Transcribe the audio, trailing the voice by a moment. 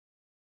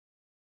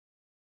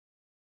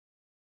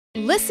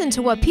Listen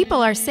to what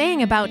people are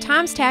saying about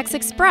Tom's Tax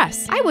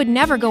Express. I would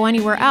never go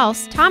anywhere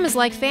else. Tom is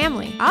like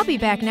family. I'll be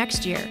back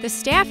next year. The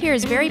staff here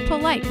is very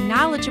polite,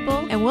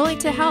 knowledgeable, and willing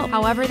to help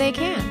however they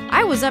can.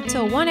 I was up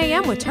till 1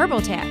 a.m. with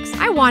TurboTax.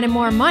 I wanted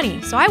more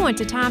money, so I went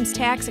to Tom's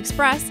Tax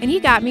Express, and he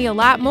got me a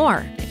lot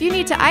more. If you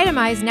need to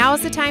itemize, now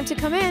is the time to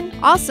come in.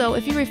 Also,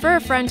 if you refer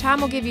a friend,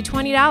 Tom will give you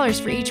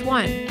 $20 for each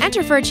one.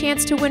 Enter for a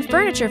chance to win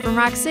furniture from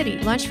Rock City,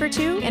 lunch for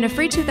two, and a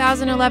free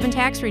 2011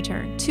 tax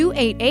return.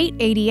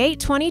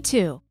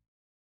 288-8822.